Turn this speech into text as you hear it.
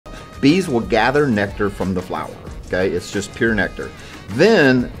Bees will gather nectar from the flower, okay? It's just pure nectar.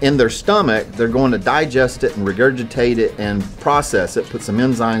 Then in their stomach, they're going to digest it and regurgitate it and process it, put some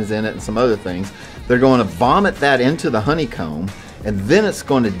enzymes in it and some other things. They're going to vomit that into the honeycomb, and then it's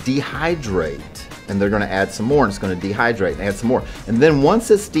going to dehydrate, and they're going to add some more, and it's going to dehydrate and add some more. And then once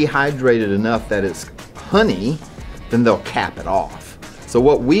it's dehydrated enough that it's honey, then they'll cap it off. So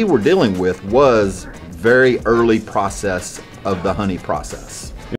what we were dealing with was very early process of the honey process.